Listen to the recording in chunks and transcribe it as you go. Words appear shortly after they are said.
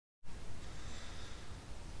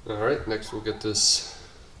Alright, next we'll get this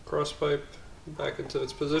cross pipe back into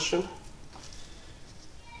its position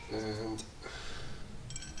and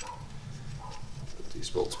put these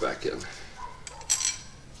bolts back in.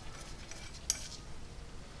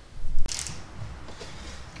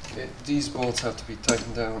 Okay, these bolts have to be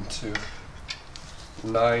tightened down to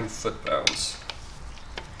 9 foot-pounds.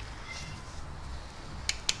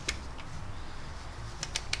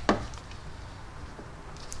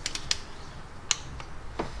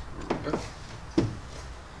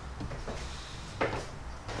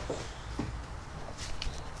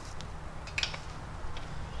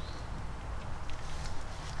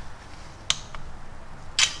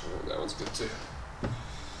 That one's good too.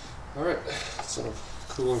 Alright, so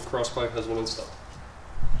coolant cross pipe has been installed.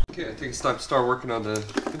 Okay, I think it's time to start working on the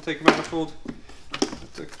intake manifold. I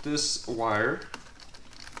took this wire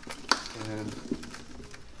and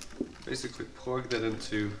basically plugged it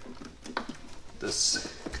into this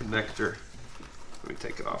connector. Let me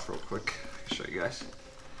take it off real quick, show you guys.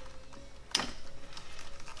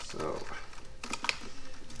 So,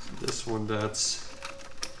 this one that's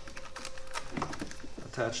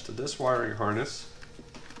attached to this wiring harness.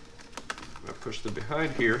 I pushed it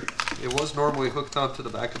behind here. It was normally hooked onto the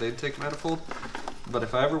back of the intake manifold, but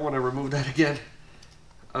if I ever want to remove that again,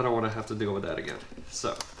 I don't want to have to deal with that again.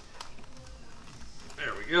 So,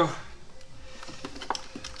 there we go.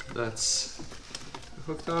 That's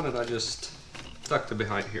hooked on, and I just tucked it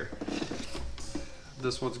behind here.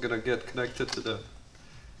 This one's gonna get connected to the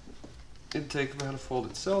intake manifold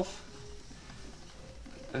itself,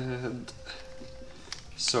 and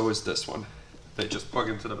so is this one. They just plug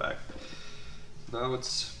into the back. Now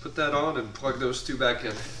let's put that on and plug those two back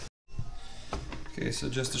in. Okay, so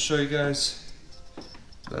just to show you guys,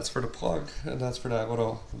 that's for the plug and that's for that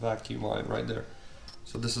little vacuum line right there.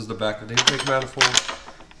 So this is the back of the intake manifold.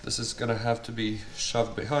 This is gonna have to be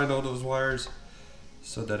shoved behind all those wires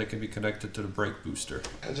so that it can be connected to the brake booster.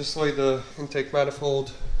 I just laid the intake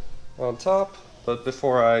manifold on top, but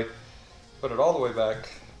before I put it all the way back,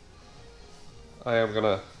 I am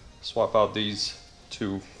gonna swap out these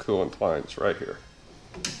 2 coolant lines right here.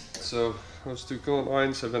 So those 2 coolant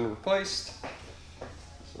lines have been replaced.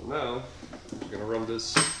 So now I'm just gonna run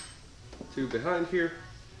this tube behind here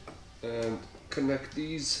and connect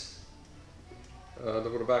these, the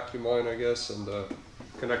little vacuum line I guess, and the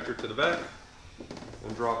connector to the back,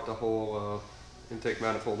 and drop the whole intake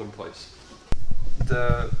manifold in place.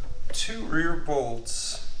 The 2 rear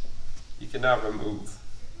bolts you can now remove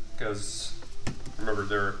because remember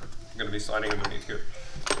they're going to be sliding underneath here,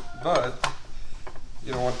 but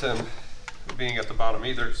you don't want them being at the bottom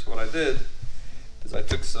either. So what I did is I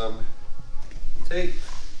took some tape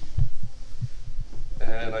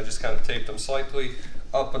and I just kind of taped them slightly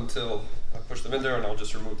up until I push them in there, and I'll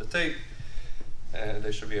just remove the tape and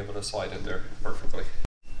they should be able to slide in there perfectly.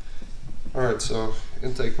 Alright, so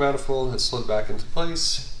intake manifold has slid back into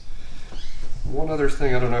place. One other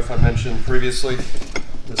thing I don't know if I mentioned previously,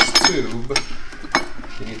 this tube,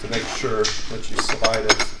 you need to make sure that you slide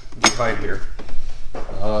it behind here.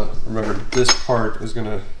 Remember, this part is going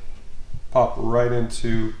to pop right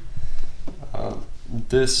into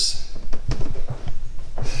this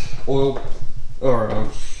oil or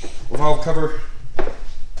valve cover,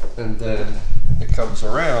 and then it comes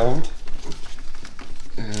around,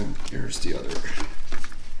 and here's the other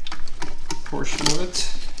portion of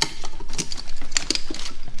it.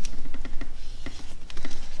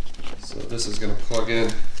 So this is going to plug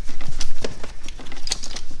in.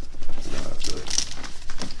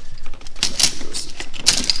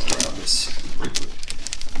 Around this briefly.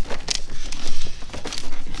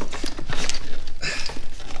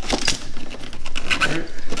 Alright.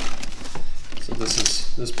 So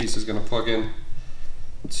this piece is going to plug in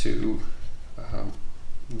to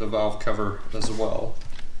the valve cover as well,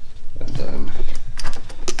 and then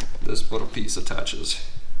this little piece attaches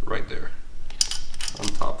right there on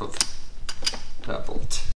top of that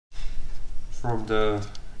bolt. From the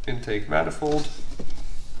intake manifold,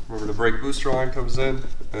 remember the brake booster line comes in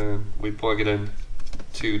and we plug it in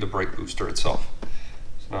to the brake booster itself.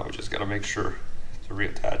 So now we just got to make sure to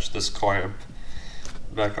reattach this clamp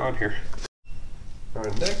back on here.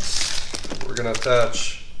 Alright, next we're going to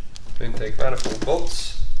attach the intake manifold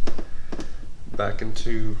bolts back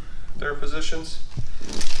into their positions.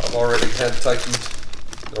 I've already hand tightened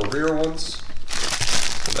the rear ones.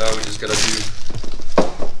 So now we just gotta do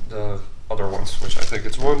the other ones, which I think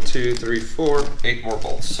it's 1, 2, 3, 4, 8 more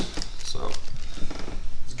bolts. So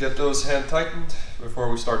let's get those hand tightened before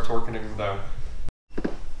we start torquing them down.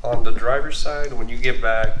 On the driver's side, when you get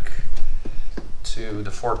back to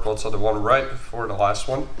the fork bolt, so the one right before the last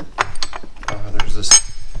one, there's this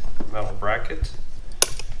metal bracket.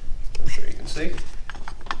 I'm sure you can see.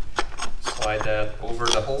 Slide that over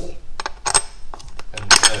the hole and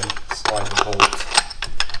then slide the bolt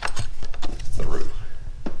through.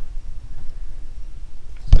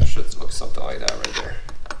 So it should look something like that right there.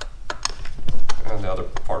 And the other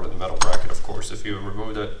part of the metal bracket, of course, if you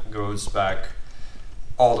remove it, goes back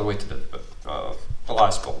all the way to the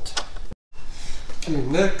last bolt. Okay,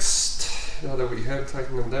 next, now that we have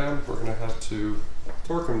tightened them down, we're going to have to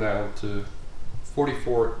torque them down to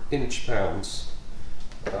 44 inch-pounds.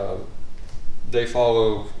 They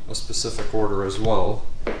follow a specific order as well.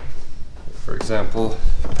 For example,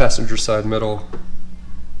 passenger side middle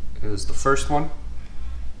is the first one,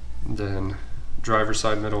 then driver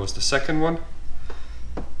side middle is the second one.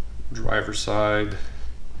 Driver side,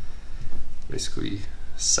 basically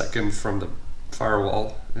second from the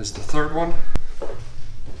firewall, is the third one.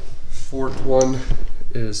 Fourth one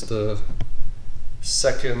is the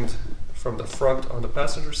second from the front on the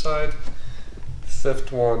passenger side.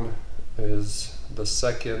 Fifth one is the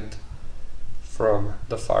second from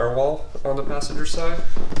the firewall on the passenger side.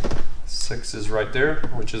 6 is right there,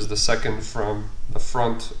 which is the second from the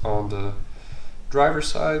front on the driver's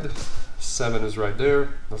side. 7 is right there,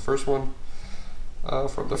 the first one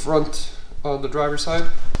from the front on the driver's side.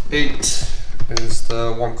 8 is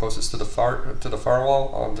the one closest to the firewall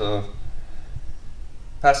on the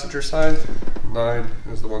passenger side. 9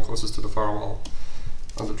 is the one closest to the firewall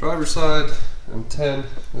on the driver's side, and 10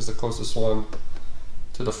 is the closest one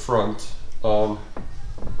to the front on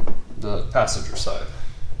the passenger side.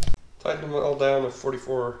 Tighten them all down at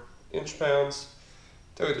 44 inch-pounds.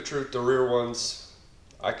 Tell you the truth, the rear ones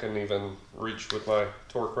I couldn't even reach with my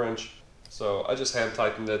torque wrench, so I just hand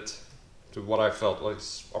tightened it to what I felt like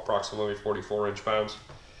approximately 44 inch-pounds.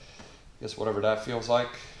 Guess whatever that feels like.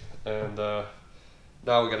 And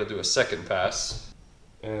now we got to do a second pass,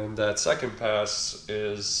 and that second pass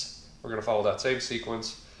is we're going to follow that same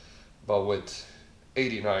sequence but with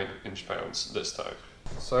 89 inch-pounds this time.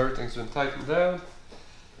 So everything's been tightened down.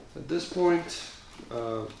 At this point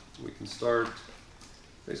we can start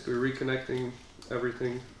basically reconnecting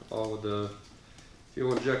everything, all of the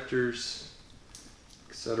fuel injectors,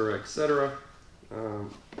 etc, etc.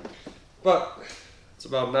 But it's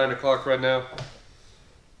about 9 o'clock right now,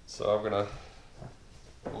 so I'm gonna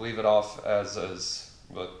leave it off as is.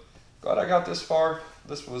 But glad I got this far.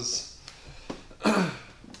 This was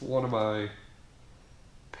one of my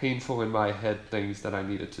painful in my head things that I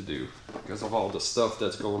needed to do because of all the stuff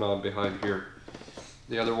that's going on behind here.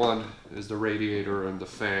 The other one is the radiator and the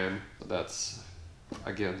fan. That's,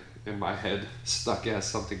 again, in my head, stuck as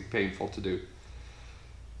something painful to do.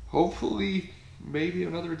 Hopefully, maybe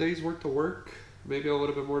another day's worth of work. Maybe a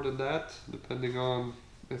little bit more than that, depending on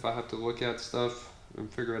if I have to look at stuff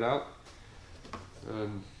and figure it out.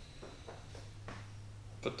 And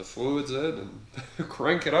put the fluids in and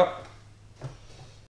crank it up.